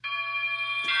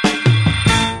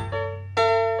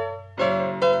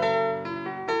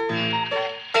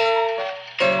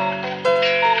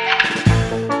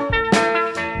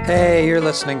Hey, you're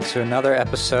listening to another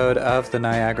episode of the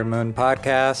Niagara Moon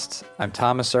Podcast. I'm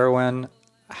Thomas Irwin.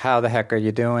 How the heck are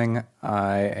you doing?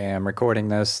 I am recording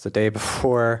this the day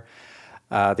before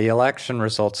the election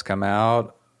results come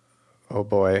out. Oh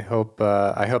boy,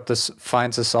 I hope this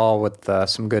finds us all with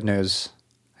some good news,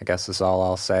 I guess is all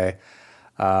I'll say.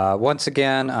 Once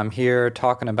again, I'm here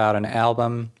talking about an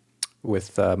album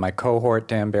with my cohort,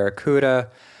 Dan Barracuda.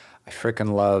 I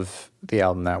freaking love the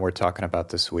album that we're talking about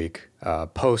this week,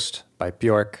 Post by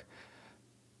Bjork.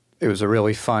 It was a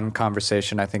really fun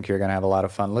conversation. I think you're going to have a lot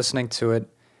of fun listening to it.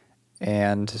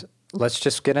 And let's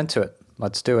just get into it.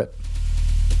 Let's do it.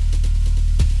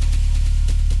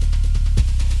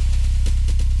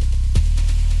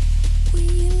 We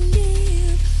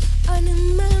live on a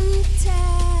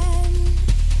mountain,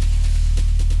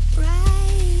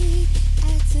 right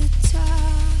at the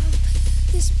top,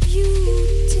 this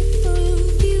beautiful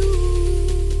view.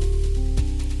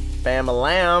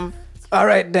 Bam-a-lam. All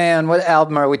right, Dan, what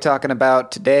album are we talking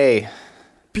about today?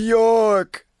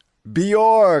 Bjork.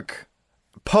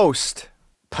 Post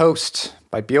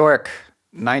by Bjork,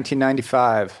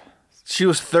 1995. She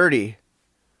was 30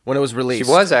 when it was released.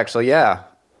 She was actually, yeah.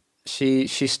 She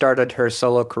started her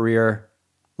solo career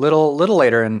little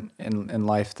later in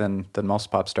life than most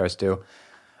pop stars do.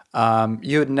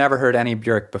 You had never heard any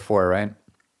Bjork before, right?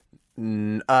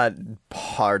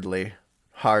 Hardly.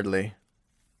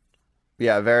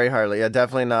 Yeah, very hardly. Yeah,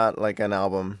 definitely not like an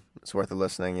album. It's worth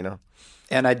listening, you know.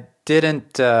 And I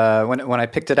didn't when I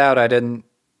picked it out, I didn't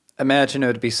imagine it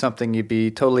would be something you'd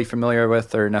be totally familiar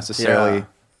with or necessarily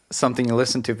something you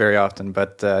listen to very often.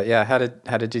 But yeah, how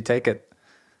did you take it?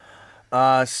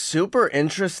 Super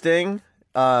interesting,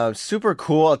 super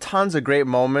cool. Tons of great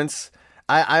moments.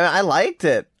 I liked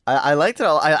it. I liked it.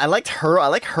 I liked her. I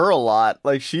like her a lot.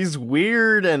 Like, she's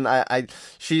weird, and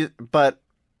but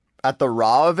at the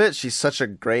raw of it, she's such a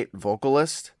great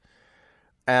vocalist.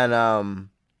 And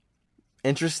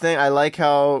interesting. I like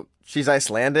how she's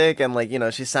Icelandic, and like, you know,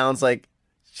 she sounds like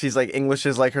she's like English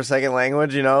is like her second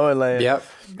language, you know, and like Yep.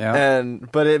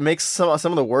 but it makes some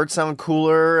of the words sound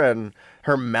cooler, and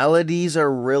her melodies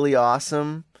are really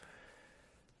awesome.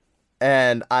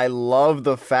 And I love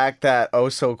the fact that "Oh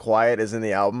So Quiet" is in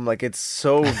the album. Like, it's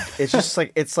just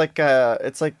like it's like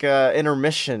a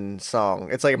intermission song.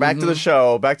 It's like back to the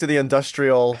show, back to the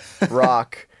industrial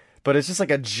rock, but it's just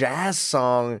like a jazz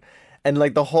song, and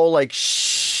like the whole like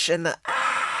shh and the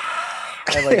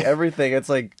and like everything. It's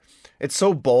like, it's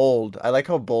so bold. I like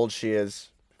how bold she is.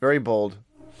 Very bold.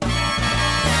 You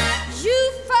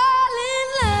fall in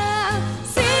love,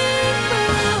 sing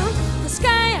boom, the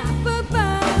sky up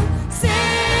above, sing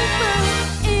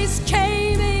boom, is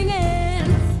caving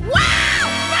in. Wow,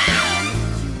 wow.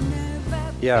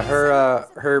 Yeah,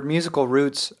 her musical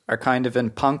roots are kind of in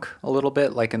punk a little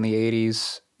bit, like in the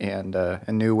 80s and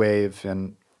new wave,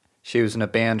 and she was in a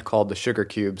band called the Sugar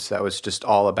Cubes that was just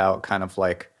all about kind of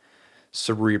like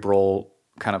cerebral,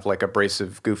 kind of like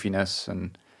abrasive goofiness.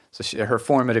 And so her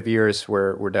formative years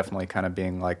were definitely kind of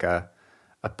being like a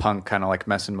punk, kind of like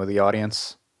messing with the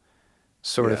audience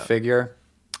sort of figure.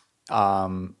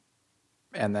 And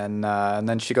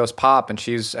then she goes pop, and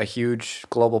she's a huge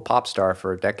global pop star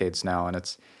for decades now.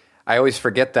 And I always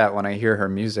forget that when I hear her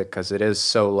music, because it is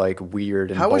so like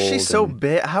weird and How is bold she so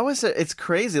big? How is it? It's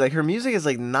crazy. Like, her music is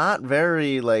like not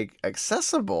very like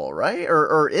accessible, right?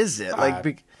 Or is it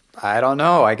like? I don't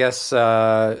know. I guess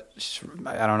I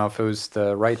don't know if it was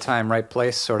the right time, right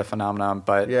place sort of phenomenon,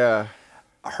 but Yeah.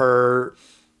 her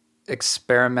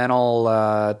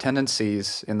experimental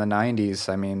tendencies in the 90s,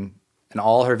 I mean, in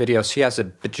all her videos, she has a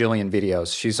bajillion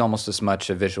videos. She's almost as much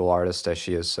a visual artist as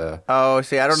she is Oh,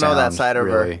 see, I don't know that sound, side of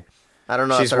really. her. I don't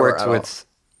know. She's that side of her worked at all. with,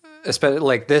 especially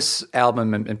like this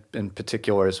album in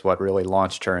particular is what really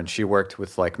launched her, and she worked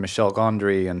with like Michel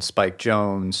Gondry and Spike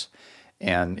Jonze,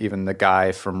 and even the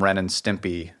guy from Ren and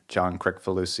Stimpy, John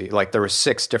Kricfalusi. Like, there were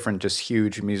 6 different just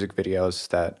huge music videos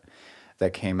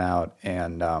that came out,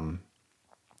 and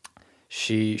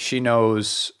she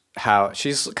knows how.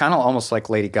 She's kind of almost like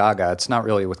Lady Gaga. It's not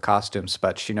really with costumes,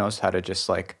 but she knows how to just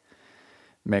like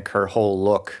make her whole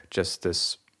look just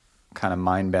this kind of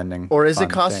mind-bending. Or is fun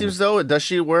it costumes thing. though? Does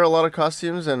she wear a lot of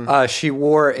costumes? And She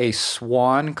wore a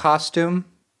swan costume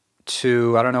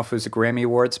to, I don't know if it was the Grammy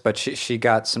Awards, but she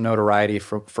got some notoriety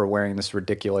for wearing this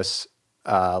ridiculous,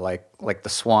 like the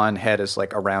swan head is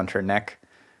like around her neck,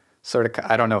 sort of.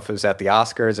 I don't know if it was at the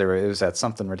Oscars or it was at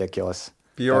something ridiculous.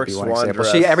 Bjork That'd be one swan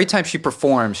example. dress. Every time she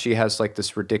performs, she has like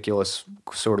this ridiculous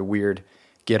sort of weird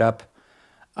get up.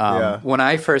 When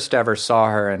I first ever saw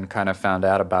her and kind of found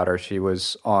out about her, she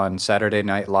was on Saturday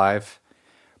Night Live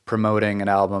promoting an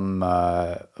album,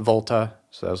 Volta,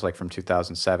 So that was like from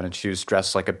 2007, and she was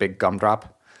dressed like a big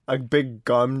gumdrop. A big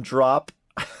gumdrop.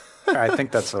 I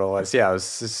think that's what it was. Yeah, it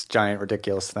was this giant,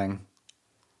 ridiculous thing.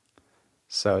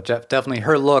 So definitely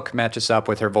her look matches up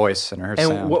with her voice and her And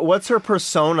sound. what's her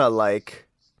persona like?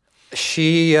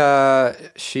 She's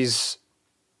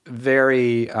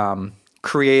very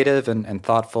creative and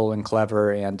thoughtful and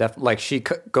clever, and like she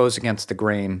goes against the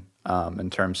grain in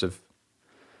terms of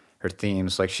her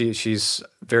themes. Like she's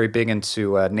very big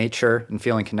into nature and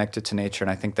feeling connected to nature, and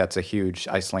I think that's a huge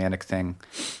Icelandic thing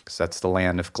because that's the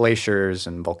land of glaciers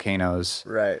and volcanoes.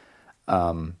 Right.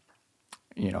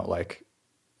 Like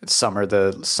summer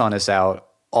the sun is out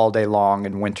all day long,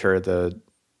 and winter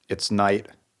it's night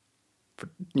for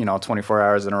 24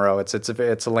 hours in a row. It's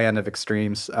a land of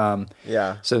extremes.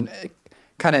 Yeah. So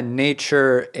kind of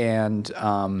nature, and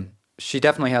she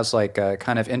definitely has like a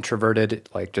kind of introverted,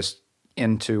 like just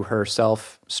into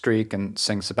herself streak, and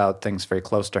sings about things very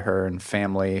close to her and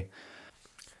family.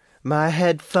 My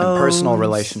headphones and personal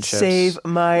relationships save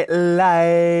my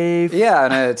life. Yeah,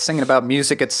 and it's singing about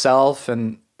music itself,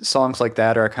 and songs like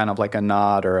that are kind of like a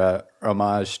nod or a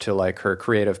homage to like her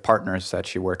creative partners that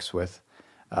she works with,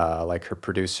 like her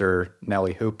producer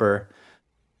Nellie Hooper.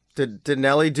 Did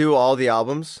Nelly do all the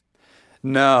albums?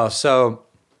 No, so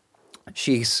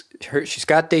she's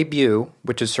got Debut,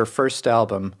 which is her first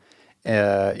album.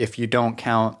 If you don't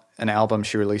count an album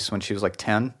she released when she was like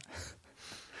 10.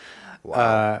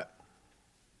 Wow.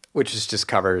 Which is just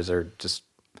covers or just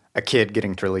a kid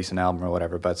getting to release an album or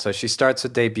whatever. But so she starts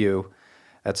with Debut.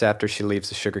 That's after she leaves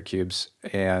the Sugar Cubes.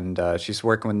 And she's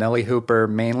working with Nellie Hooper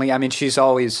mainly. I mean, she's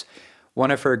always,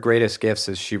 one of her greatest gifts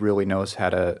is she really knows how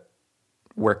to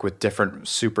work with different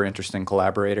super interesting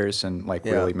collaborators and like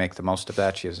really make the most of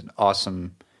that. She has an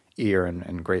awesome ear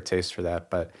and great taste for that.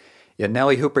 But yeah,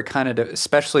 Nellie Hooper kind of,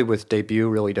 especially with Debut,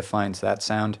 really defines that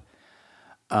sound.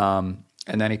 And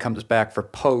then he comes back for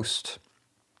Post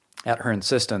at her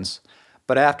insistence.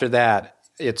 But after that,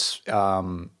 it's,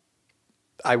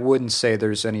 I wouldn't say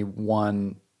there's any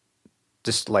one,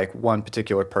 just like one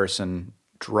particular person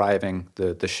driving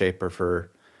the shape of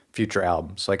her future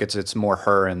albums. Like it's more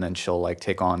her, and then she'll like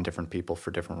take on different people for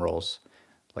different roles.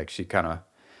 Like she kind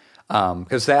of,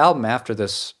 because the album after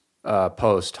this,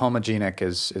 Post, Homogenic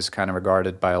is kind of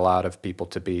regarded by a lot of people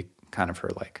to be kind of her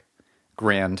like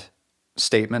grand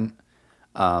statement.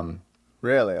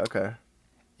 Really? Okay.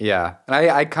 Yeah, and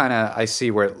I see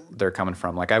where they're coming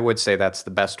from. Like I would say that's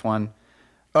the best one.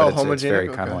 Oh, it's Homogenic. very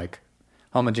kind of like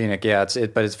Homogenic. Yeah,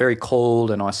 but it's very cold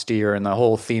and austere, and the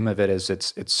whole theme of it is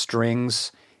it's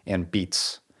strings and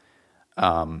beats.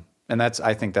 And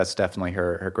I think that's definitely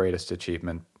her greatest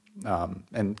achievement,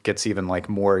 and gets even like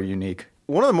more unique.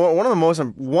 One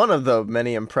of the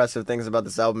many impressive things about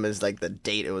this album is like the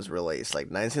date it was released,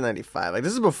 like 1995. Like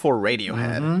this is before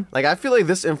Radiohead. Mm-hmm. Like I feel like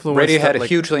this influenced Radiohead like,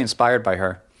 hugely inspired by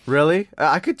her. Really?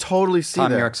 I could totally see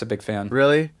Tom that. York's a big fan.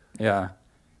 Really? Yeah.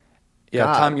 Yeah,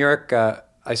 God. Tom York,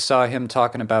 I saw him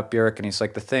talking about Bjork, and he's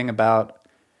like, the thing about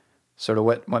sort of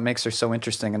what makes her so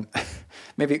interesting, and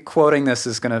maybe quoting this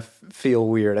is going to feel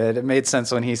weird. It made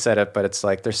sense when he said it, but it's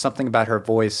like there's something about her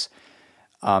voice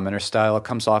and her style. It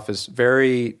comes off as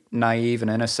very naive and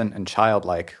innocent and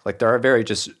childlike. Like there are very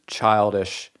just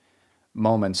childish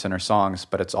moments in her songs,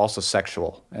 but it's also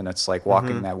sexual, and it's like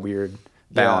walking that weird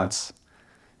balance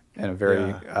in a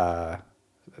very,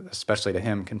 especially to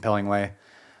him, compelling way.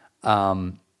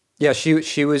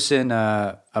 She was in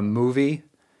a movie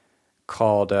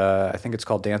called, I think it's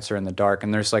called Dancer in the Dark,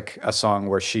 and there's like a song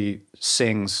where she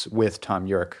sings with Tom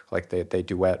York, like they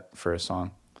duet for a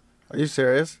song. Are you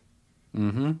serious?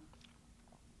 Mm-hmm.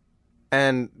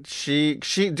 And she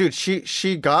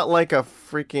got like a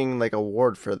freaking like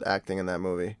award for acting in that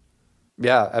movie.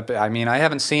 Yeah, I mean, I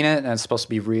haven't seen it, and it's supposed to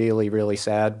be really, really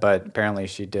sad, but apparently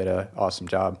she did an awesome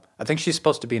job. I think she's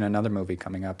supposed to be in another movie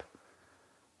coming up,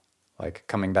 like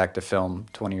coming back to film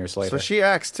 20 years later. So she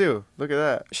acts too. Look at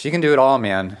that. She can do it all,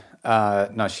 man.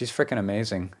 No, she's freaking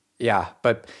amazing. Yeah,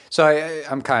 but so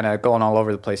I'm kind of going all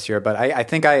over the place here, but I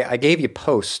think I gave you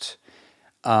Post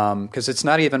because it's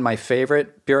not even my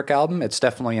favorite Bjork album. It's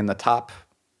definitely in the top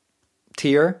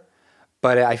tier,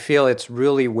 but I feel it's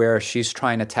really where she's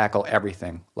trying to tackle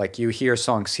everything. Like you hear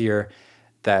songs here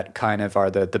that kind of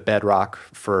are the bedrock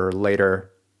for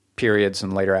later periods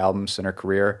and later albums in her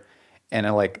career,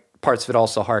 and like parts of it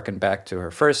also harken back to her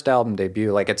first album,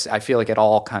 Debut. Like I feel like it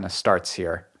all kind of starts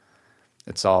here.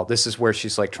 This is where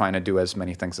she's like trying to do as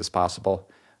many things as possible,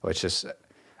 which is,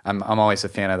 I'm always a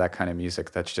fan of that kind of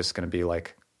music that's just going to be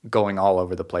like going all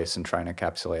over the place and trying to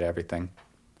encapsulate everything.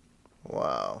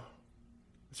 Wow.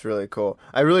 It's really cool.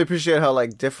 I really appreciate how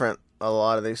like different a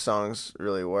lot of these songs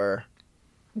really were.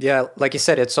 Yeah, like you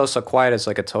said, It's So Quiet is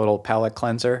like a total palate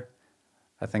cleanser.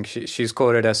 I think she's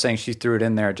quoted as saying she threw it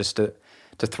in there just to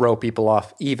throw people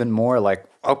off even more. Like,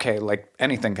 okay, like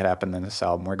anything could happen in this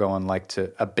album. We're going like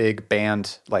to a big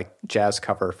band like jazz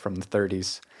cover from the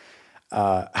 30s.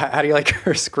 How do you like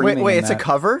her screaming? Wait, in it's that? a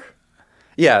cover?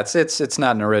 Yeah, it's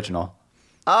not an original.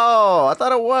 Oh, I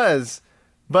thought it was.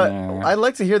 But Yeah. I'd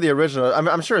like to hear the original.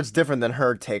 I'm sure it's different than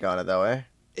her take on it, though, eh?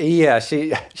 Yeah,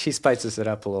 she spices it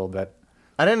up a little bit.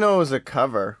 I didn't know it was a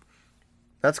cover.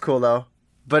 That's cool, though.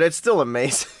 But it's still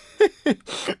amazing.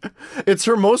 It's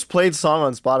her most played song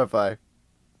on Spotify.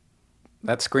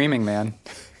 That screaming, man.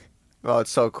 Oh,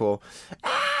 it's so cool.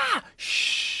 Ah!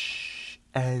 Shh.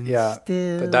 And Yeah,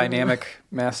 still. the dynamic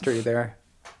mastery there.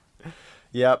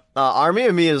 Yep. Army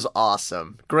of Me is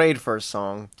awesome. Great first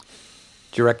song.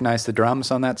 Do you recognize the drums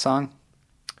on that song?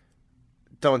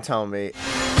 Don't tell me.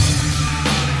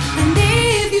 And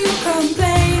if you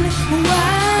complain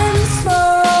once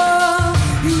more,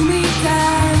 you meet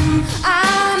them,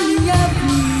 I'm the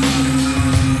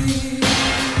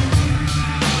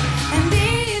And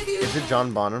if you Is it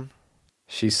John Bonham?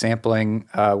 She's sampling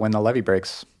When the Levee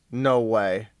Breaks. No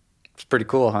way. It's pretty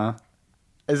cool, huh?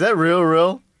 Is that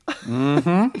real?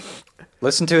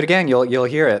 Listen to it again. You'll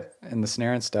hear it in the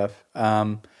snare and stuff.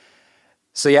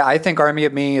 So yeah, I think Army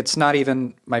of Me, it's not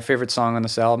even my favorite song on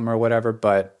this album or whatever,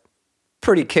 but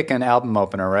pretty kicking album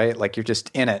opener, right? Like you're just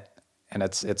in it, and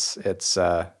it's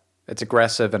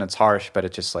aggressive and it's harsh, but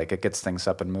it just like it gets things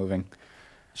up and moving.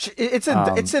 It's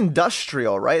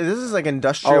industrial, right? This is like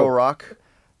industrial rock.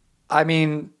 I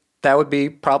mean, that would be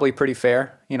probably pretty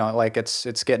fair. You know, like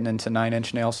it's getting into Nine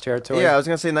Inch Nails territory. Yeah, I was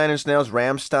gonna say Nine Inch Nails,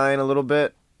 Rammstein a little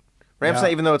bit. Rammstein, Yeah.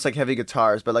 even though it's like heavy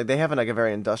guitars, but like they have like a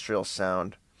very industrial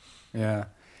sound. Yeah.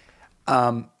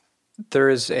 There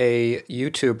is a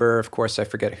YouTuber, of course, I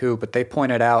forget who, but they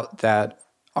pointed out that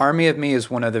Army of Me is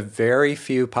one of the very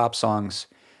few pop songs.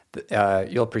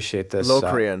 You'll appreciate this.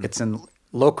 Locrian. It's in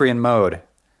Locrian mode.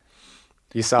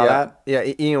 You saw that? Yeah,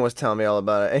 Ian was telling me all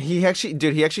about it. And he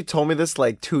actually told me this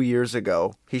like 2 years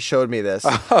ago. He showed me this.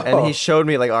 And he showed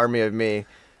me like Army of Me.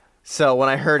 So when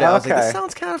I heard it, I was like, this Okay.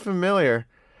 sounds kind of familiar.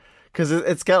 Because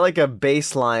it's got like a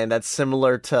bass line that's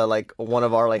similar to like one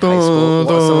of our like high school,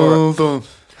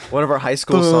 one of our high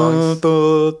school songs.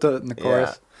 In the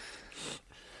chorus.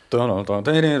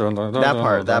 That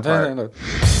part.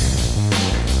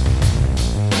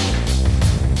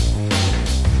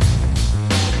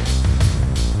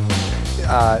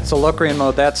 So Locrian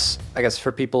mode, that's, I guess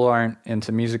for people who aren't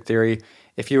into music theory,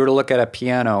 if you were to look at a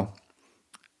piano,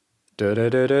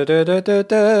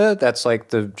 that's like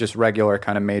the just regular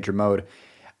kind of major mode.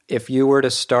 If you were to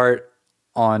start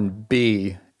on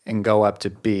B and go up to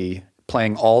B,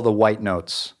 playing all the white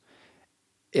notes,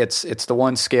 it's the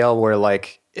one scale where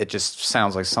like it just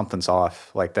sounds like something's off.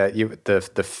 Like that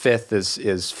the fifth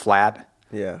is flat.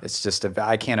 Yeah. It's just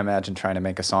I can't imagine trying to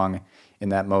make a song in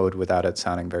that mode without it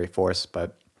sounding very forced,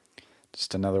 but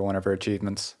just another one of her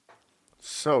achievements.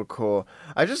 So cool.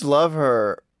 I just love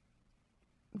her,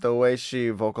 the way she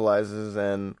vocalizes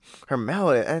and her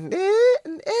melody. And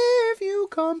if you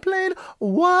complain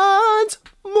once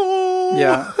more.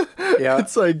 Yeah. Yeah.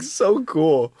 It's like so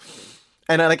cool.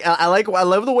 And I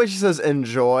love the way she says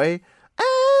enjoy.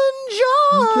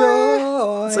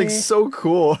 Enjoy. It's like so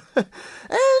cool. Enjoy.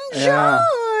 Yeah.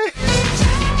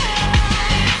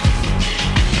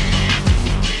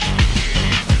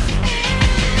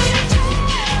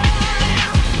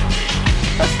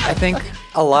 I think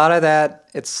a lot of that,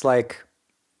 it's like,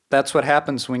 that's what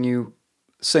happens when you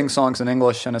sing songs in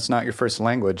English and it's not your first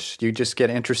language. You just get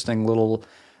interesting little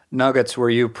nuggets where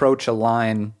you approach a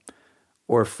line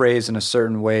or a phrase in a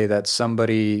certain way that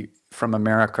somebody from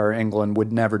America or England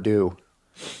would never do.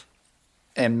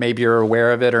 And maybe you're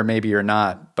aware of it or maybe you're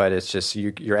not, but it's just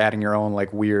you're adding your own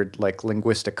like weird like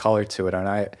linguistic color to it.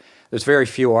 And there's very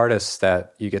few artists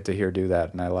that you get to hear do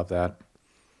that, and I love that.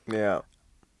 Yeah.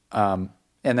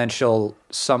 And then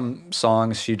some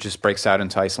songs she just breaks out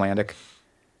into Icelandic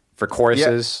for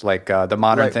choruses, like the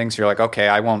modern Like- things. You're like, okay,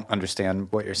 I won't understand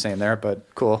what you're saying there,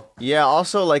 but cool. Yeah,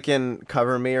 also like in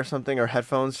Cover Me or something, or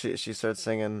Headphones, she starts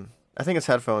singing. I think it's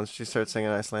Headphones. She starts singing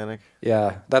Icelandic.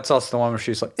 Yeah, that's also the one where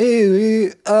she's like,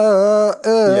 Yeah,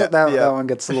 that one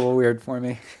gets a little weird for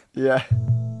me. Yeah.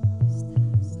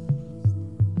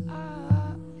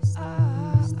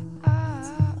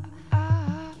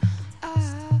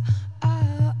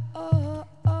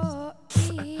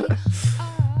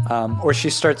 Or she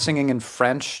starts singing in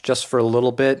French just for a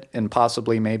little bit and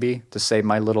possibly maybe to say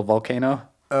My Little Volcano.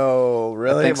 Oh,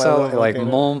 really? I think My so. Little Like,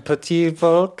 Volcano? Mon Petit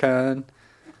Volcan.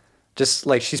 Just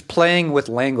like she's playing with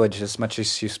language as much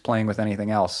as she's playing with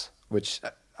anything else, which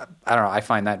I don't know. I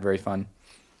find that very fun.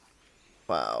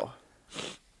 Wow.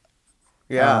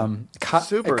 Yeah.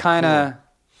 Super It kind of. cool.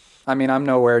 I mean, I'm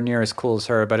nowhere near as cool as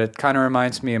her, but it kind of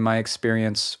reminds me of my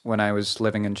experience when I was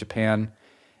living in Japan,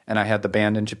 and I had the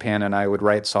band in Japan, and I would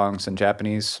write songs in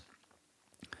Japanese,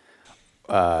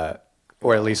 or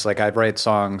at least like I'd write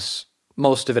songs,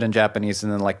 most of it in Japanese,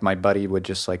 and then like my buddy would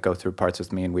just like go through parts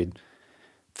with me, and we'd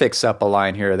fix up a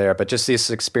line here or there. But just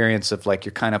this experience of like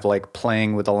you're kind of like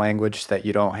playing with a language that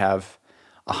you don't have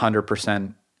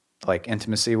 100% like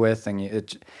intimacy with,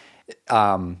 and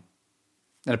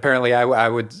and apparently I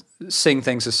would sing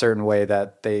things a certain way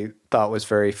that they thought was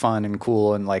very fun and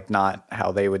cool and like not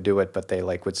how they would do it, but they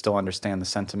like would still understand the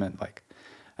sentiment. Like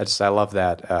I love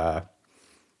that,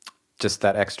 just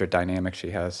that extra dynamic she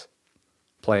has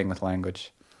playing with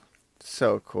language.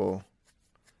 So cool.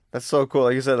 That's so cool.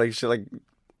 Like you said, like she like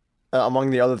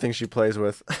among the other things she plays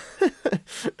with,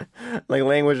 like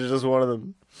language is just one of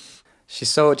them. She's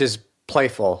so just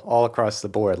playful all across the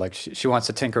board. Like she wants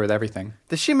to tinker with everything.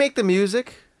 Does she make the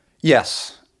music?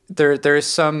 Yes, there is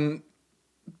some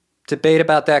debate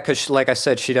about that because, like I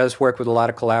said, she does work with a lot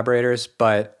of collaborators.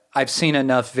 But I've seen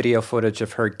enough video footage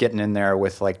of her getting in there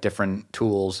with like different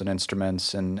tools and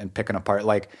instruments and picking apart.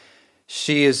 Like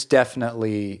she is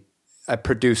definitely a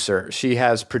producer. She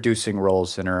has producing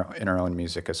roles in her own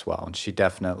music as well, and she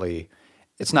definitely.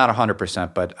 It's not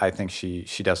 100%, but I think she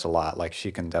does a lot. Like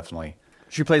she can definitely.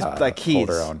 She plays like keys, hold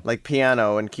her own. like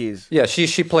piano and keys. Yeah,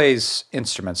 she plays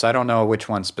instruments. I don't know which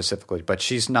one specifically, but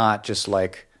she's not just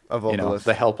like A vocalist.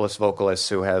 the helpless vocalist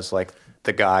who has like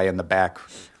the guy in the back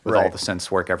with all Right. the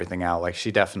synths work everything out. Like she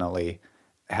definitely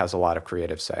has a lot of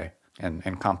creative say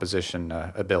and composition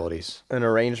abilities. An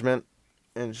arrangement,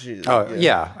 and she. Oh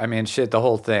yeah, I mean shit, the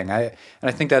whole thing. I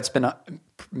think that's been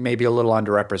maybe a little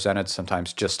underrepresented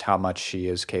sometimes. Just how much she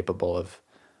is capable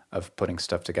of putting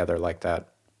stuff together like that.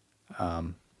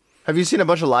 Have you seen a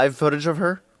bunch of live footage of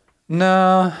her?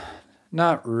 No,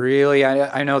 not really.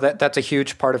 I know that that's a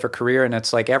huge part of her career, and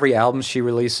it's like every album she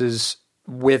releases,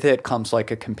 with it comes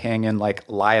like a companion like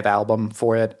live album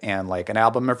for it, and like an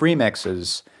album of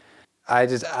remixes. I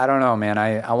don't know, man.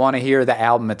 I want to hear the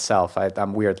album itself.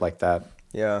 I'm weird like that.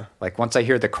 Yeah. Like once I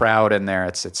hear the crowd in there,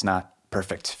 it's not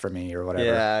perfect for me or whatever.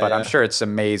 Yeah, but yeah. I'm sure it's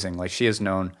amazing. Like she is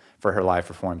known for her live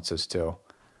performances too.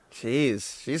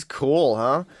 Jeez, she's cool,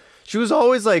 huh? She was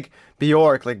always like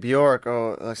Bjork.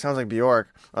 Oh, that sounds like Bjork.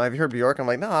 Have you heard Bjork? I'm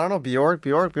like, no, I don't know Bjork. I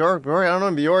don't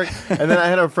know Bjork. And then I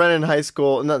had a friend in high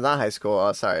school. No, not high school.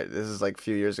 Oh, sorry. This is like a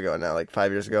few years ago now, like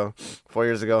 5 years ago, 4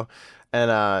 years ago.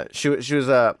 And she was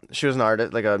an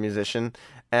artist, like a musician,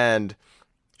 and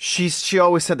she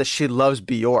always said that she loves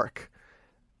Bjork.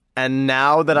 And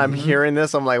now that I'm hearing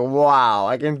this, I'm like, wow,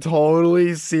 I can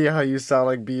totally see how you sound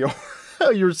like Bjork.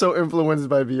 You're so influenced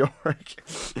by Bjork.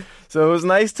 So it was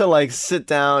nice to like sit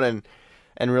down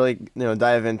and really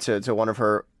dive into one of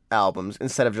her albums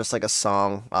instead of just like a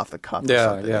song off the cuff or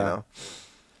something. Yeah.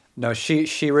 No,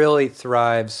 she really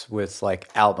thrives with like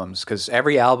albums because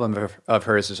every album of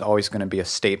hers is always going to be a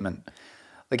statement.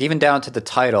 Like even down to the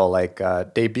title, like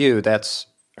Debut, that's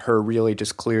her really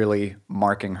just clearly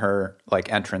marking her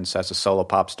like entrance as a solo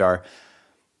pop star.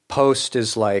 Post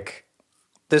is like,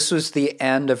 this was the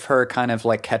end of her kind of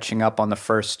like catching up on the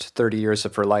first 30 years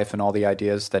of her life and all the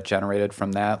ideas that generated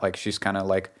from that. Like she's kind of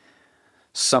like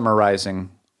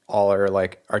summarizing all her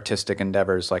like artistic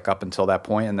endeavors like up until that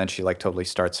point, and then she like totally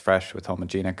starts fresh with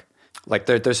Homogenic. Like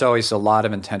there's always a lot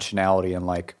of intentionality and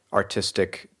like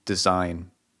artistic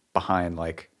design behind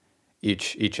like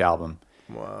each album.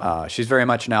 Wow. She's very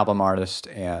much an album artist,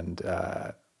 and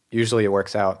usually it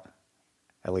works out,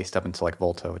 at least up until like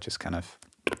Volta, which is kind of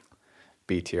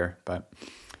B tier. But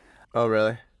Oh,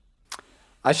 really?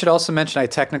 I should also mention I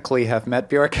technically have met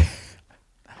Bjork.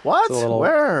 What? It's a little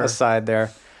Where? aside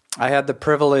there. I had the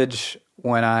privilege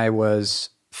when I was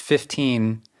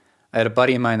 15. I had a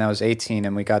buddy of mine that was 18,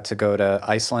 and we got to go to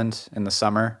Iceland in the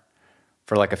summer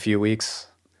for like a few weeks.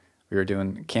 We were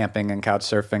doing camping and couch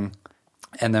surfing.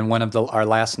 And then one of our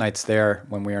last nights there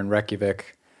when we were in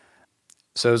Reykjavik,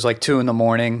 so it was like 2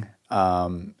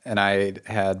 a.m, and I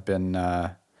had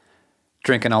been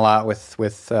drinking a lot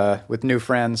with new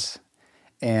friends,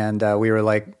 and we were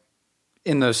like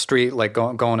in the street, like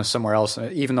going to somewhere else.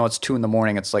 Even though it's 2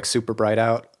 a.m, it's like super bright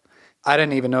out. I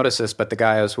didn't even notice this, but the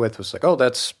guy I was with was like, "Oh,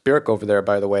 that's Bjork over there,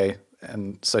 by the way."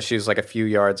 And so she was like a few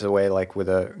yards away, like with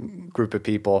a group of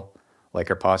people, like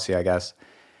her posse, I guess.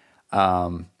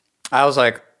 I was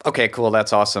like, "Okay, cool,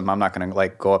 that's awesome. I'm not gonna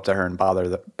like go up to her and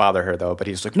bother her though." But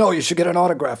he's like, "No, you should get an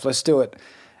autograph. Let's do it."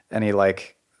 And he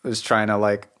like was trying to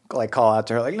like like call out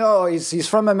to her like, no, he's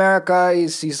from America.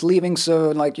 He's leaving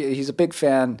soon. Like he's a big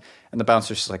fan. And the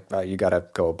bouncer's just like, oh, you gotta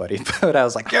go, buddy. But I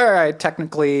was like, yeah, I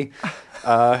technically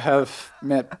have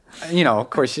met. You know, of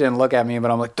course she didn't look at me, but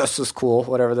I'm like, this is cool.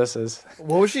 Whatever this is.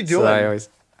 What was she doing? So I always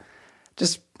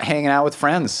just hanging out with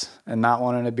friends and not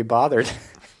wanting to be bothered.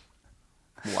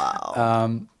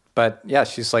 Wow. But yeah,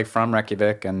 she's like from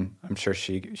Reykjavik, and I'm sure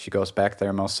she goes back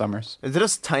there most summers. Is it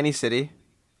a tiny city?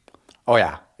 Oh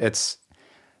yeah, it's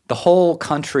the whole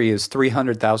country is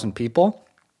 300,000 people,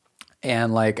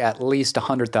 and like at least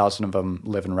 100,000 of them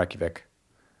live in Reykjavik.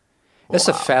 It's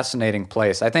a fascinating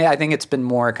place. I think it's been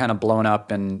more kind of blown up,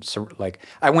 and so, like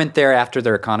I went there after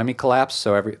their economy collapsed,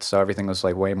 so everything was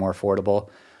like way more affordable.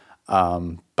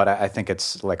 But I think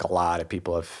it's like a lot of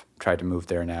people have tried to move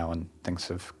there now, and things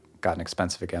have gotten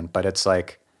expensive again. But it's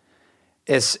like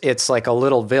it's like a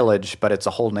little village, but it's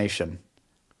a whole nation.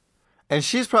 And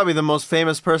she's probably the most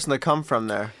famous person to come from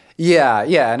there. Yeah,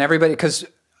 and everybody, because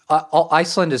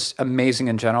Iceland is amazing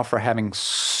in general for having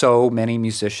so many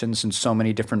musicians and so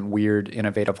many different weird,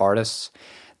 innovative artists.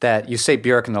 That you say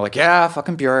Bjork and they're like, yeah,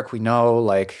 fucking Bjork, we know,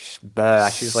 like,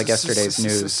 she's like yesterday's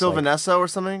news. Sylvanessa or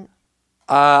something?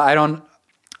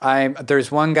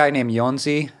 There's one guy named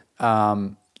Jonsi.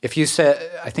 I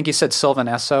think you said Sylvan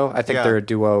Esso. I think they're a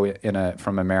duo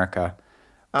from America.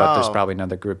 But there's probably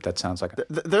another group that sounds like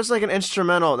there's like an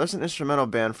instrumental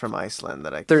band from Iceland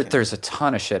that there's a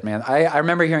ton of shit, man. I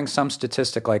remember hearing some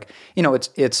statistic like, you know,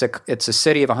 it's a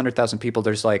city of 100,000 people.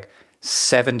 There's like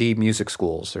 70 music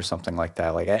schools or something like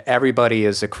that. Like everybody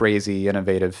is a crazy,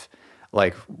 innovative,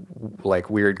 like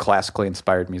weird classically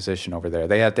inspired musician over there.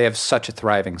 They have such a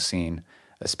thriving scene,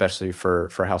 especially for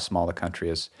how small the country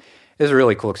is. It's a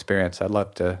really cool experience. I'd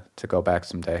love to go back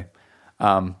someday.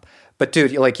 But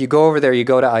dude, like you go over there, you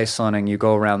go to Iceland and you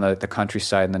go around the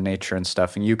countryside and the nature and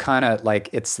stuff, and you kind of like,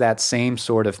 it's that same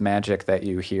sort of magic that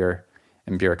you hear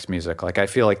in Björk's music. Like I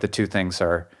feel like the two things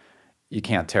you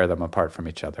can't tear them apart from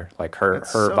each other. Like her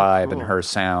so vibe cool. and her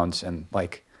sounds and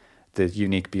like the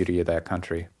unique beauty of that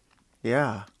country.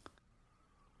 Yeah.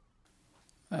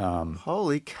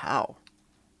 Holy cow.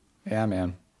 Yeah,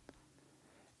 man.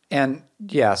 And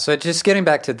yeah, so just getting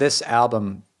back to this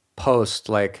album post,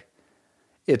 like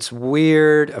it's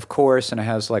weird, of course, and it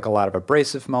has like a lot of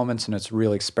abrasive moments and it's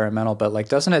really experimental, but like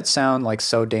doesn't it sound like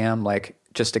so damn like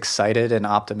just excited and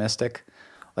optimistic?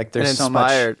 Like there's so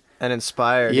much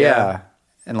inspired. Yeah.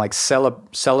 And like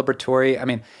celebratory. I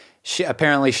mean,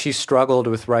 she struggled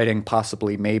with writing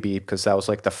Possibly Maybe because that was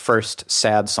like the first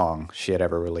sad song she had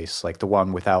ever released, like the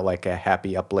one without like a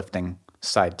happy uplifting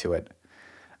side to it.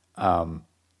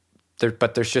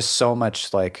 But there's just so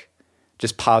much like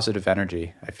just positive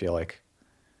energy, I feel like.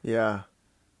 Yeah,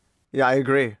 I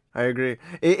agree.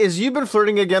 Is You've Been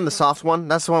Flirting Again the soft one?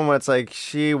 That's the one where it's like,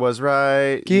 she was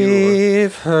right.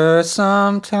 Give her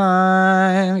some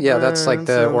time. Yeah, that's like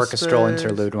the some orchestral space.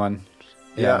 interlude one.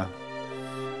 Yeah.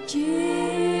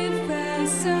 Give her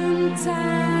some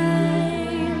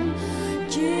time,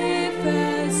 give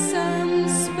her some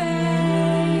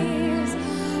space.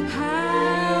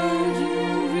 How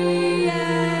you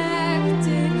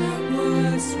reacted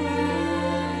was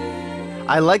right.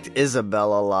 I liked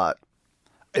Isabel a lot.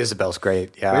 Isabel's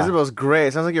great. Yeah. Isabel's great.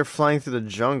 It sounds like you're flying through the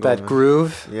jungle. That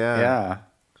groove. Yeah.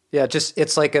 Yeah, just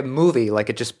it's like a movie. Like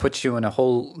it just puts you in a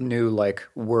whole new like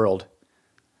world.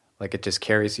 Like it just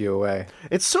carries you away.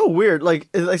 It's so weird. Like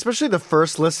especially the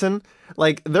first listen.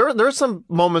 Like there's some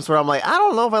moments where I'm like, I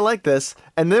don't know if I like this.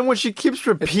 And then when she keeps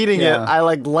repeating it, I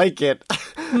like it.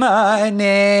 My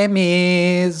name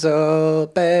is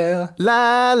Isabel.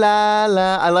 La la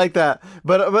la. I like that.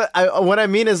 But what I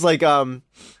mean is like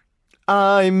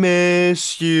I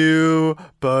miss you,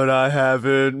 but I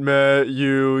haven't met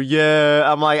you yet.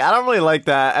 I'm like, I don't really like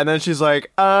that. And then she's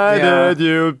like, I did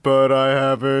you, but I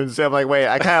haven't. So I'm like, wait,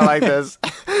 I kind of like this.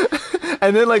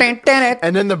 And then like,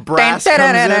 and then the brass comes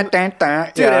in.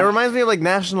 Dude, it reminds me of like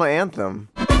National Anthem.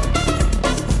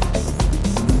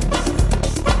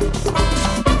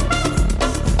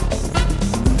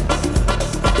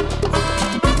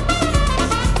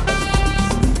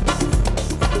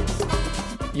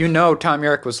 You know, Tom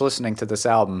York was listening to this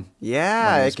album.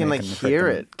 Yeah, I can like hear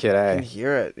it. Kid A. I can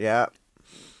hear it. Yeah.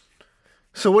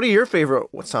 So, what are your favorite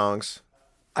songs?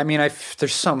 I mean,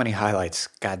 there's so many highlights.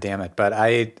 God damn it! But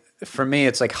for me,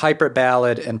 it's like Hyper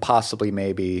Ballad and Possibly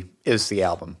Maybe is the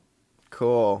album.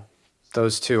 Cool.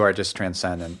 Those two are just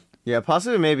transcendent. Yeah,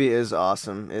 Possibly Maybe is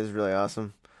awesome. It is really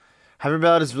awesome. Hyper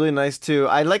Ballad is really nice too.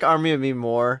 I like Army of Me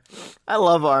more. I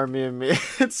love Army of Me.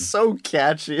 It's so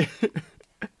catchy.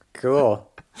 Cool.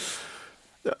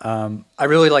 I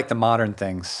really like the modern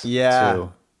things. Yeah.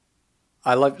 Too.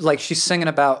 I love, like, she's singing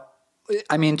about,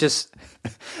 I mean, just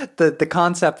the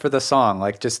concept for the song,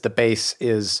 like, just the bass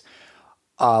is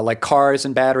like cars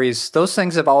and batteries. Those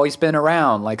things have always been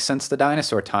around, like, since the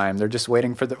dinosaur time. They're just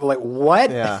waiting for the, like,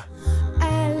 what? Yeah.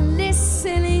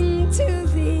 Listening to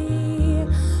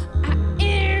the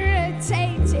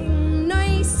irritating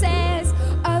noises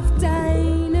of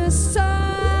dinosaurs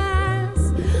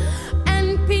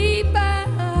and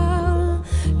people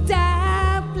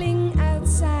dabbling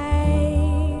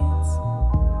outside.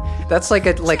 That's like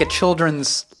a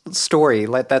children's story.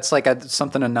 Like, that's like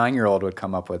something a 9-year-old would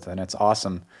come up with, and it's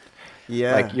awesome.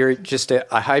 Yeah. Like, you're just a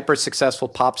hyper successful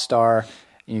pop star.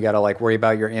 You got to, like, worry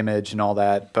about your image and all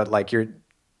that, but, like,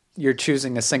 you're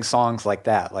choosing to sing songs like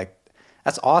that. Like,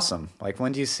 that's awesome. Like,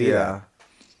 when do you see that?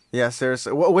 Yeah,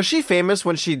 seriously. Was she famous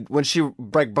when she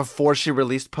like before she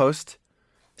released Post?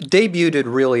 Debut did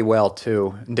really well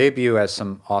too. Debut has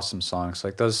some awesome songs.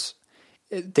 Like, those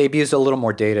Debut's a little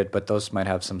more dated, but those might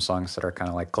have some songs that are kind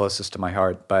of like closest to my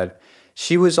heart. But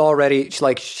she was already,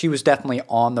 she was definitely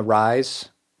on the rise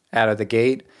out of the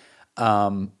gate.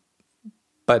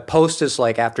 But Post is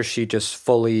like after she just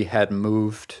fully had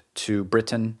moved to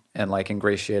Britain and like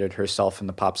ingratiated herself in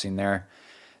the pop scene there.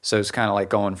 So it's kind of like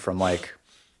going from like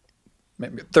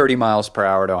maybe 30 miles per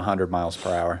hour to 100 miles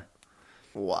per hour.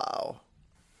 Wow.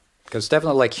 Because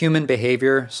definitely like Human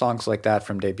Behavior, songs like that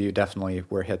from Debut definitely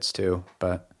were hits too.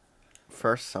 But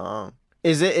first song.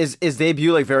 Is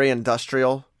Debut like very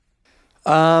industrial?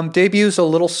 Debut's a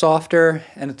little softer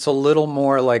and it's a little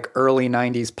more like early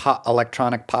 90s pop,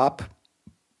 electronic pop.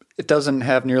 It doesn't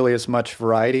have nearly as much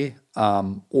variety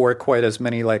or quite as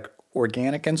many like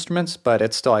organic instruments, but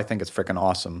it's still, I think it's freaking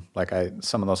awesome. Like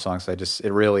some of those songs,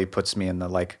 it really puts me in the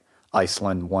like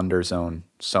Iceland wonder zone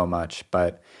so much.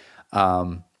 But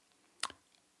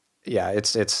yeah,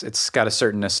 it's got a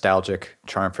certain nostalgic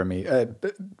charm for me.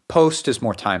 Post is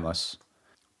more timeless,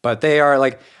 but they are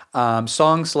like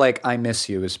songs like I Miss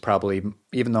You is probably,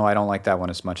 even though I don't like that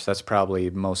one as much, that's probably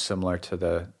most similar to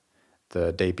the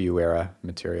Debut era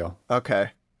material. Okay.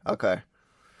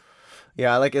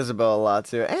 Yeah, I like Isabel a lot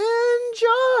too. Enjoy.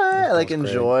 I like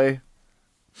Enjoy.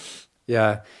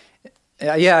 Yeah.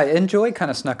 Enjoy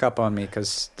kind of snuck up on me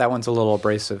because that one's a little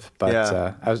abrasive, but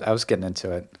yeah. I was getting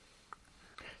into it.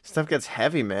 Stuff gets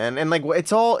heavy, man, and like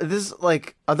it's all this.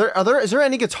 Like, is there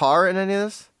any guitar in any of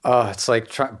this? Oh, it's like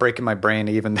breaking my brain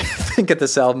to even think of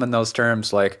this album in those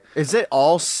terms. Like, is it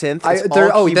all synth?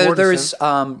 There's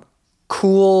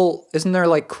cool. Isn't there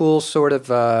like cool sort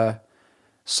of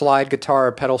slide guitar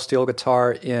or pedal steel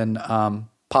guitar in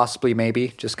Possibly Maybe,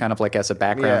 just kind of like as a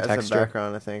background texture. As a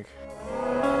background, I think.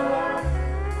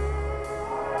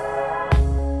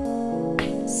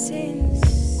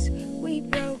 Since we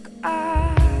broke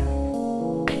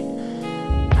up,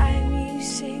 I'm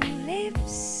using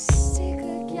lipstick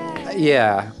again.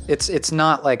 Yeah, it's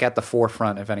not like at the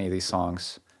forefront of any of these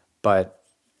songs, but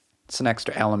it's an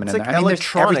extra element in there. I mean,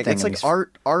 electronic. It's like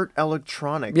art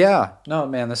electronic. Yeah, no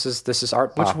man, this is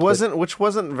art pop. Which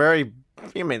wasn't very.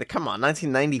 I mean, come on,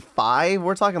 1995.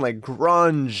 We're talking like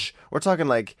grunge. We're talking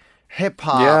like hip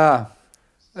hop. Yeah,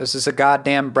 this is a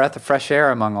goddamn breath of fresh air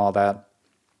among all that.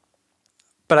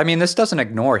 But I mean, this doesn't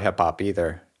ignore hip hop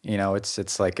either. You know,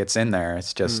 it's like it's in there.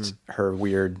 It's just her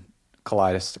weird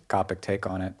kaleidoscopic take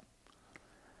on it.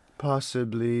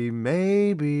 Possibly,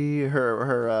 maybe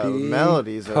her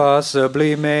melodies.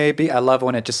 Possibly, maybe. I love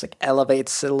when it just like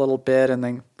elevates it a little bit and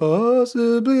then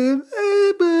possibly,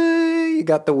 maybe. You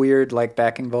got the weird like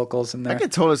backing vocals in there. I can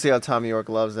totally see how Tom York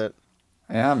loves it.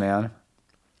 Yeah, man.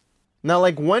 Now,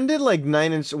 like, when did like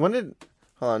Nine Inch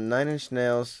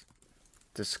Nails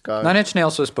discuss? 9 Inch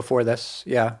Nails was before this.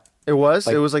 Yeah, it was.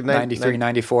 Like it was like 93,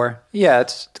 94. Yeah,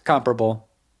 it's comparable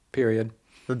period.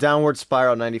 The Downward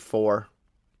Spiral 94.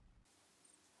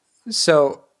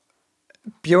 So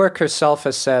Bjork herself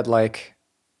has said, like,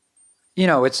 you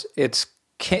know, it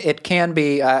can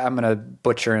be, I'm going to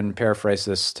butcher and paraphrase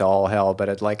this to all hell, but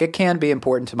it can be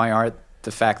important to my art,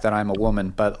 the fact that I'm a woman,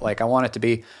 but like, I want it to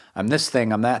be, I'm this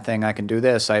thing, I'm that thing, I can do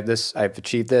this, I've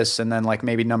achieved this. And then like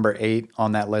maybe number 8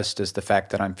 on that list is the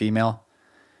fact that I'm female.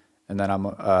 And then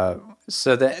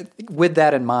so that with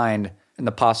that in mind, and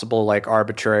the possible like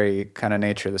arbitrary kind of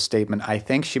nature of the statement, I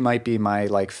think she might be my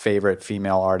like favorite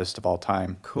female artist of all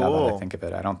time. Cool. Now that I think of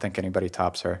it, I don't think anybody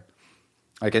tops her.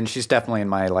 Like, and she's definitely in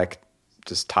my like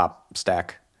just top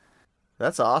stack.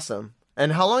 That's awesome.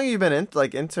 And how long have you been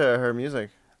into her music?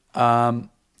 I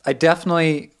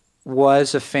definitely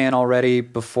was a fan already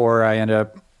before I ended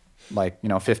up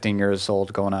 15 years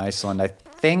old going to Iceland. I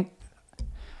think.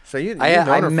 So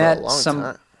I met for a long some.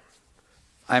 time.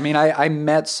 I mean, I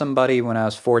met somebody when I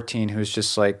was 14 who's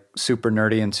just like super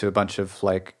nerdy into a bunch of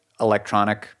like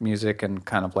electronic music and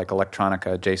kind of like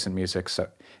electronica adjacent music. So,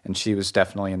 and she was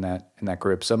definitely in that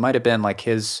group. So it might have been like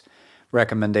his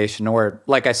recommendation, or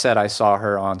like I said, I saw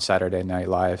her on Saturday Night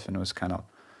Live, and it was kind of,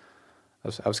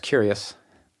 I was curious.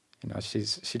 You know,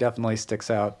 she definitely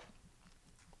sticks out.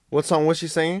 What song was she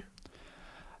singing?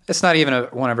 It's not even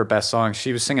one of her best songs.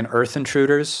 She was singing "Earth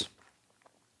Intruders,"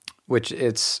 which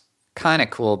it's kind of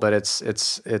cool, but it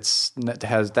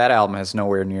has that album has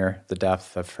nowhere near the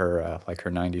depth of her like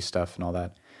her '90s stuff and all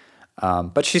that.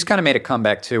 But she's kind of made a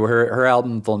comeback too. Her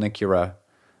album Volnicula,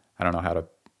 I don't know how to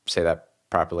say that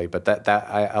properly, but that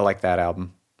I like that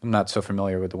album. I'm not so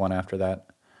familiar with the one after that.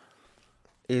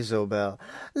 Isobel.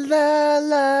 La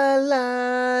la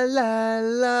la la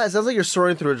la. It sounds like you're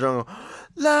soaring through a jungle.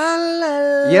 La la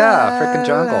la. Yeah, freaking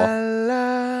jungle.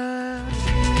 La.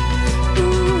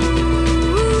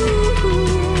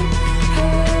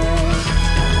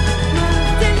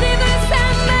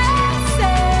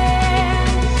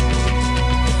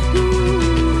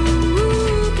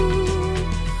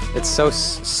 It's so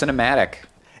cinematic.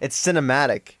 It's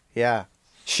cinematic. Yeah.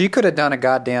 She could have done a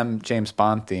goddamn James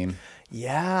Bond theme.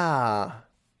 Yeah.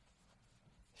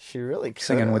 She really could.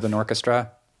 Singing with an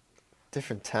orchestra.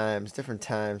 Different times.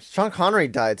 Sean Connery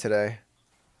died today.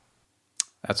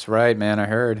 That's right, man. I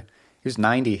heard. He was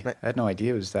 90. I had no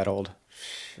idea he was that old.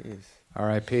 Jeez.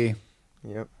 R.I.P.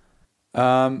 Yep.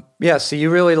 Yeah, so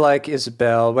you really like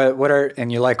Isabel.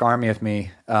 And you like Army of Me.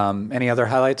 Any other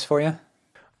highlights for you?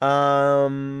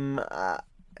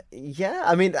 Yeah,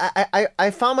 I mean, I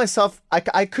found myself,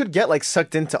 I could get like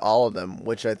sucked into all of them,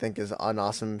 which I think is an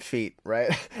awesome feat,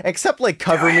 right? Except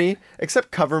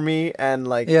Cover Me and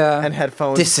like, and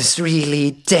Headphones. This is really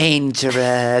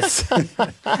dangerous.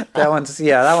 that one's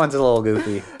a little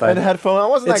goofy, but and Headphones, I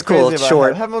wasn't it's that crazy cool. It's about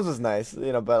short. Headphones was nice,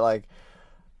 you know, but like,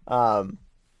 I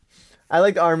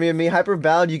liked Army of Me. Hyper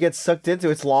Ballad, you get sucked into.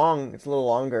 It's long. It's a little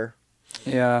longer.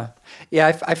 Yeah.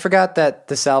 I forgot that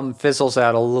this album fizzles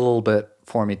out a little bit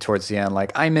for me towards the end.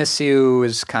 Like I Miss You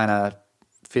is kind of,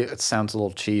 it sounds a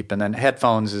little cheap, and then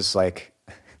Headphones is like,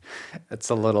 it's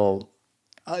a little,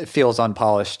 it feels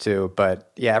unpolished too.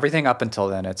 But yeah, everything up until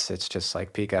then, it's just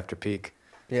like peak after peak.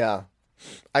 Yeah.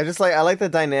 I like the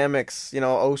dynamics, you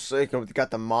know. You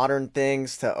got the modern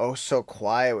things to Oh So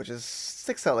Quiet, which is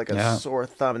sticks out like a sore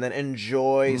thumb, and then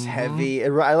Enjoy is heavy.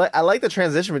 I like the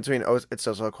transition between It's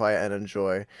So Quiet and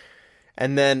Enjoy,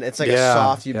 and then it's like a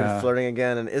soft You've Been Flirting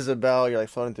Again, and Isabel, you're like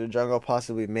floating through the jungle,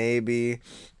 possibly, maybe,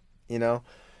 you know.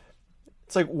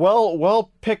 It's like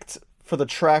well picked for the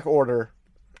track order.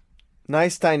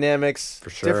 Nice dynamics,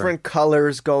 for sure. Different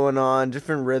colors going on,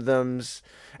 different rhythms.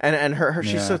 And her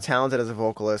she's so talented as a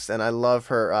vocalist, and I love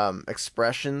her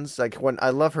expressions. Like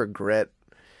I love her grit.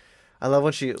 I love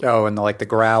when she and the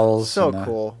growls. So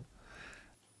cool.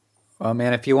 Well,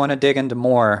 man, if you want to dig into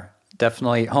more,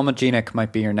 definitely Homogenic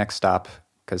might be your next stop,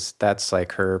 because that's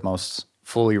like her most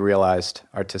fully realized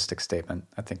artistic statement.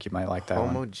 I think you might like that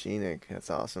one. Homogenic,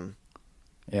 that's awesome.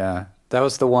 Yeah, that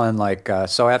was the one.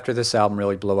 So after this album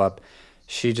really blew up,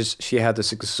 she had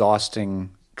this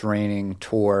exhausting, draining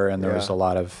tour, and there was a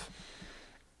lot of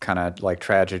kind of like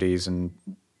tragedies and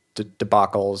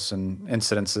debacles and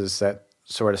incidences that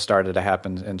sort of started to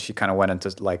happen, and she kind of went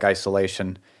into like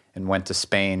isolation and went to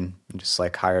Spain and just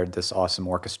like hired this awesome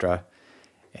orchestra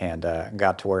and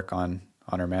got to work on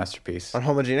her masterpiece. On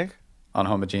Homogenic,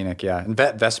 yeah. And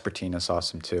Vespertine is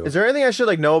awesome too. Is there anything I should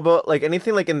like know about, like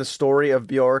anything like in the story of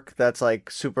Bjork that's like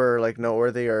super like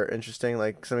noteworthy or interesting,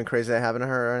 like something crazy that happened to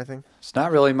her or anything? It's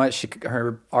not really much.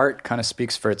 Her art kind of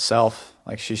speaks for itself.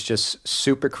 Like she's just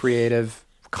super creative,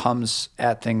 comes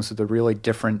at things with a really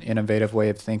different, innovative way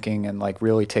of thinking, and like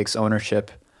really takes ownership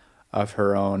of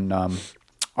her own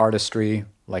artistry.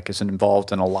 Like is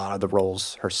involved in a lot of the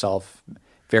roles herself.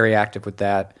 Very active with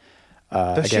that.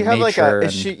 Does she have like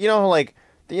is she,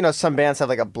 some bands have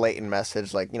like a blatant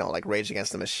message, like, like Rage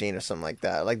Against the Machine or something like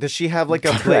that. Like, does she have like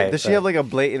a have like a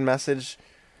blatant message?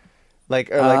 Like,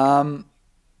 or like,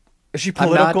 is she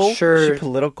political? I'm not sure. Is she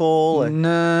political? Like...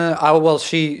 No. Oh, well,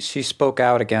 she spoke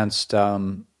out against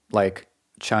like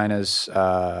China's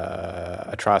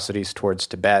atrocities towards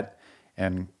Tibet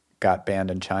and got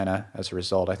banned in China as a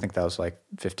result. I think that was like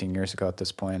 15 years ago at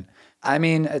this point. I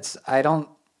mean,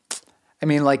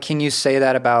 like, can you say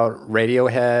that about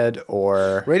Radiohead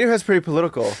or... Radiohead's pretty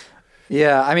political.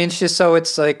 Yeah, I mean,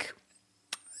 it's like,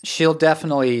 she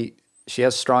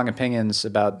has strong opinions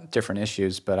about different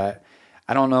issues, but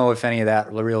I don't know if any of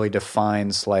that really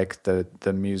defines, like, the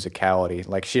musicality.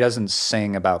 Like, she doesn't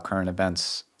sing about current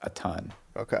events a ton.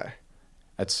 Okay.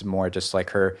 It's more just like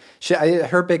her.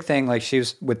 Her big thing, like she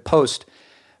was with Post.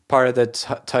 Part of the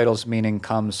title's meaning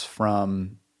comes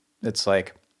from it's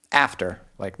like after,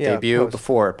 like debut, post.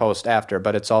 before, post, after.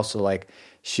 But it's also like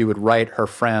she would write her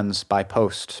friends by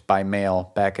post, by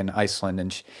mail, back in Iceland,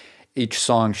 and each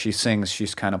song she sings,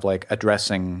 she's kind of like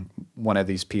addressing one of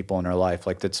these people in her life.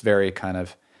 Like that's very kind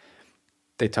of.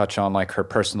 They touch on like her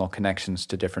personal connections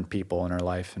to different people in her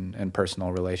life and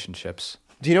personal relationships.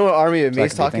 Do you know what Army of Me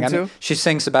is That could be talking a thing. I to? mean, she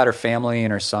sings about her family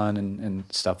and her son and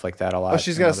stuff like that a lot. Oh,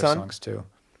 she's got a other son? songs too.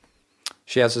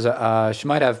 She has she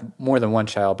might have more than one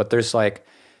child, but there's like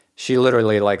she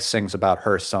literally like sings about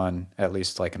her son at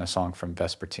least like in a song from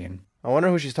Vespertine. I wonder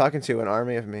who she's talking to in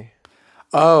Army of Me.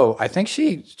 Oh, I think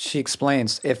she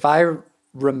explains. If I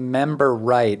remember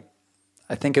right,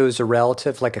 I think it was a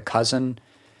relative, like a cousin,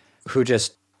 who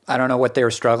just I don't know what they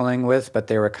were struggling with, but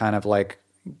they were kind of like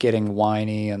getting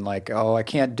whiny and like, oh, I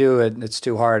can't do it. It's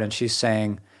too hard. And she's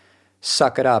saying,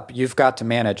 suck it up. You've got to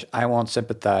manage. I won't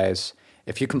sympathize.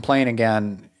 If you complain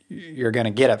again, you're going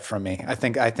to get it from me. I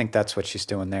think that's what she's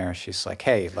doing there. She's like,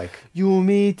 hey, like. You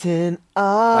meet an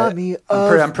army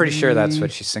I'm pretty sure that's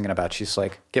what she's singing about. She's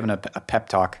like giving a pep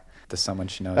talk to someone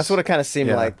she knows. That's what it kind of seemed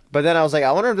Yeah. like. But then I was like,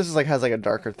 I wonder if this is like has like a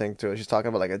darker thing to it. She's talking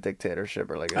about like a dictatorship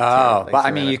or like a but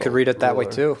I mean, you could read it that way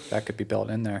too. That could be built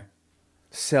in there.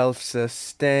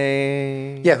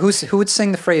 Self-sustain. Yeah, who would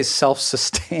sing the phrase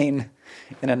self-sustain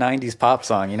in a 90s pop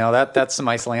song? You know, that's some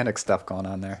Icelandic stuff going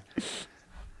on there.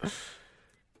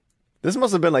 This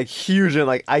must have been like huge in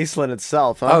like Iceland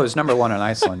itself, huh? Oh, it was number one in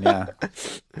Iceland, yeah.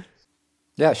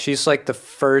 Yeah, she's like the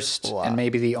first and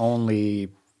maybe the only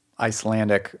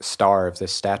Icelandic star of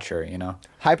this stature, you know?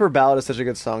 Hyper Ballad is such a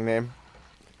good song name.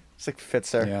 It's like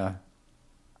fits her. Yeah.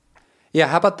 Yeah,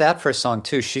 how about that for a song,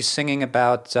 too? She's singing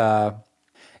about,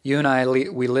 you and I,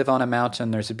 we live on a mountain,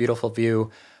 there's a beautiful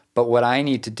view, but what I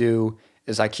need to do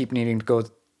is I keep needing to go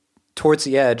towards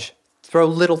the edge, throw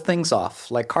little things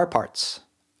off, like car parts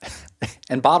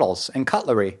and bottles and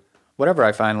cutlery, whatever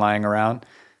I find lying around.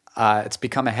 It's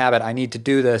become a habit. I need to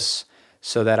do this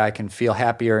so that I can feel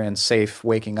happier and safe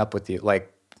waking up with you.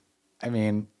 Like, I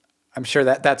mean, I'm sure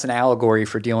that's an allegory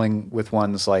for dealing with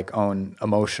one's like own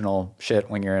emotional shit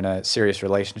when you're in a serious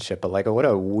relationship. But like, what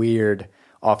a weird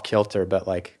off kilter, but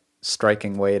like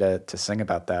striking way to sing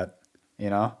about that, you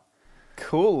know?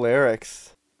 Cool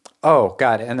lyrics. Oh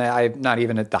God. And I'm not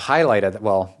even at the highlight of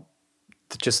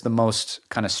just the most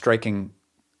kind of striking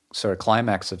sort of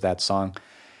climax of that song.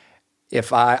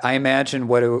 If I imagine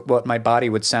what my body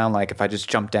would sound like if I just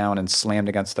jumped down and slammed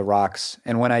against the rocks.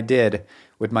 And when I did,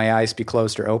 would my eyes be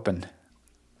closed or open?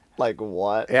 Like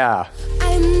what? Yeah.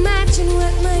 I imagine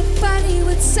what my body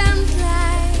would sound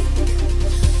like,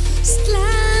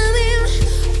 slamming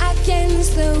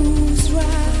against those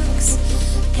rocks.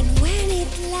 And when it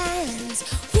lands,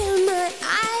 will my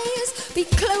eyes be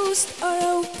closed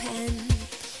or open?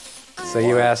 So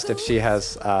you asked if she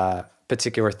has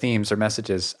particular themes or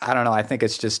messages. I don't know. I think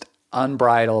it's just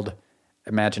unbridled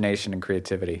imagination and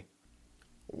creativity.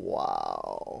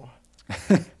 Wow.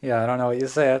 Yeah, I don't know what you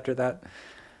say after that.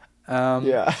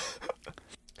 Yeah.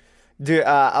 Dude,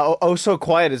 Oh So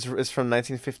Quiet is from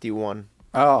 1951.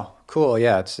 Oh, cool.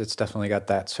 Yeah, it's definitely got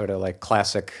that sort of like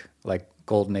classic, like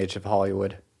golden age of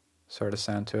Hollywood sort of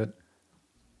sound to it.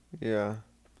 Yeah.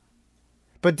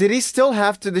 But did she still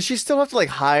have to like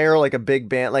hire like a big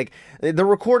band? Like the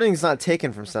recording's not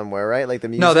taken from somewhere, right? Like the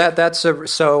music. No,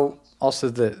 so also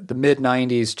the mid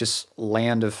 90s just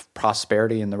land of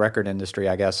prosperity in the record industry,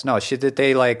 I guess. No,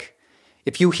 they like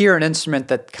if you hear an instrument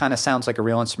that kind of sounds like a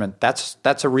real instrument,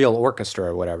 that's a real orchestra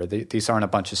or whatever. These aren't a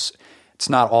bunch of it's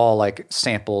not all like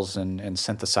samples and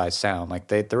synthesized sound. Like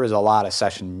there is a lot of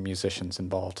session musicians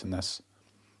involved in this.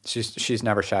 She's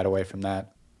never shied away from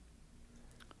that.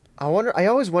 I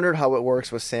always wondered how it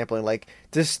works with sampling. Like,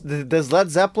 does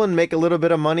Led Zeppelin make a little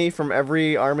bit of money from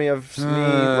every Army of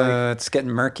Me? It's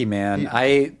getting murky, man.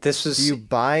 Do you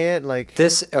buy it? Like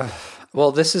this.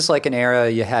 Well, this is like an era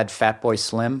you had Fatboy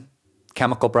Slim,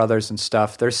 Chemical Brothers, and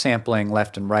stuff. They're sampling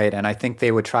left and right, and I think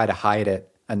they would try to hide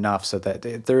it enough so that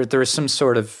there is some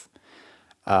sort of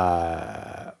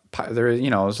there's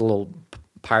a little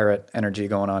pirate energy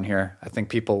going on here. I think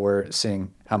people were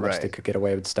seeing how much they could get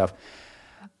away with stuff.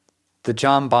 The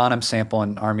John Bonham sample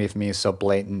in Army of Me is so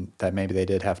blatant that maybe they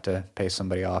did have to pay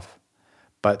somebody off.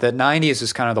 But the 90s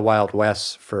is kind of the Wild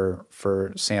West for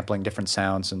sampling different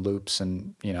sounds and loops,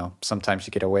 and sometimes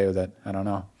you get away with it. I don't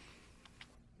know.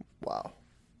 Wow.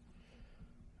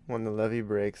 When the levee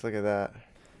breaks, look at that.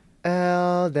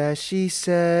 All that she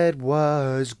said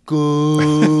was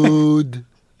good.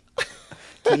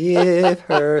 Give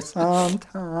her some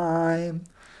time.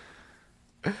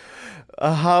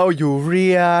 How you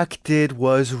reacted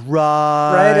was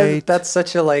Right? right. That's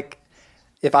such a like.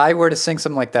 If I were to sing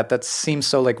something like that, that seems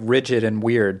so like rigid and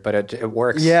weird, but it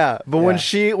works. Yeah, but when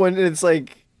Yeah. when it's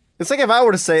like if I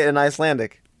were to say it in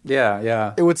Icelandic,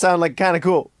 Yeah. it would sound like kind of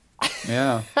cool.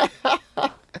 Yeah.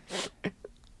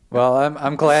 Well,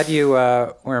 I'm glad you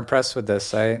were impressed with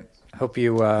this. I hope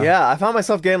you. Yeah, I found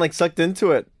myself getting like sucked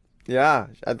into it. Yeah,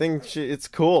 I think it's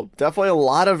cool. Definitely a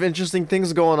lot of interesting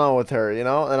things going on with her, you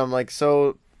know, and I'm like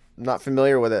so not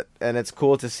familiar with it, and it's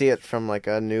cool to see it from like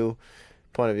a new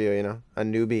point of view, you know, a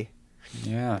newbie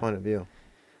Yeah. point of view.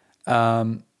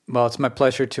 Well, it's my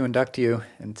pleasure to induct you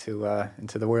into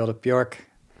the world of Bjork.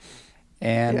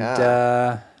 And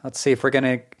Yeah. let's see if we're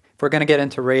gonna get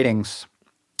into ratings.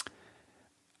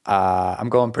 I'm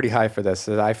going pretty high for this.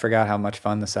 I forgot how much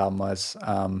fun this album was.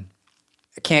 I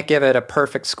can't give it a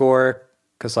perfect score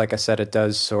because, like I said, it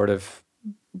does sort of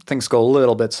things go a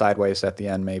little bit sideways at the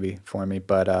end, maybe for me.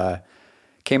 But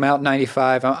came out in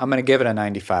 '95. I'm gonna give it a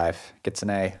 95. Gets an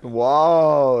A.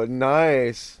 Whoa,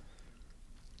 nice.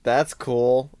 That's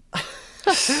cool.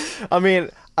 I mean,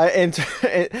 in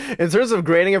terms of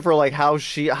grading it for like how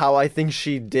I think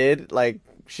she did, like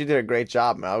she did a great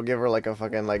job, man. I'll give her like a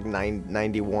fucking like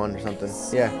 91 or something.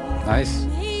 Yeah. Nice.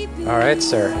 All right,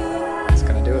 sir. That's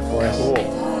gonna do it for us. Cool.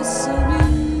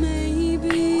 Possibly,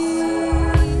 maybe.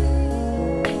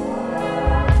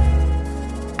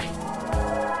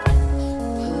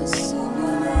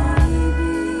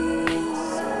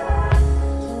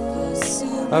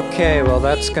 Okay, well,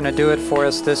 that's going to do it for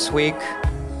us this week.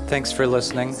 Thanks for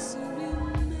listening.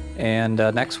 And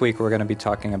next week, we're going to be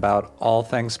talking about All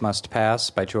Things Must Pass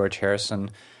by George Harrison.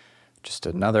 Just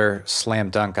another slam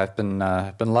dunk. I've been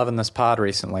loving this pod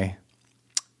recently.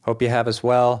 Hope you have as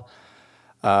well.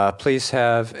 Please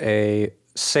have a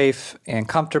safe and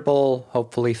comfortable,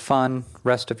 hopefully fun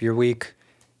rest of your week.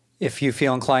 If you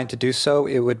feel inclined to do so,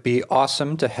 it would be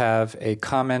awesome to have a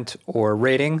comment or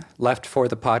rating left for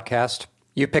the podcast.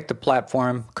 You pick the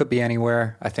platform, could be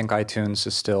anywhere. I think iTunes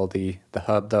is still the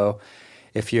hub, though.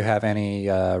 If you have any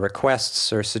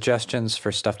requests or suggestions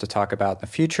for stuff to talk about in the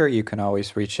future, you can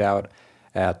always reach out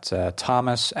at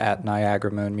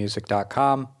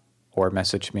thomas@niagaramoonmusic.com or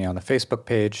message me on the Facebook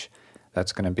page.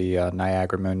 That's going to be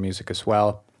Niagara Moon Music as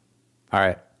well. All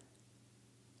right.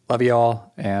 Love you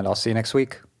all, and I'll see you next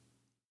week.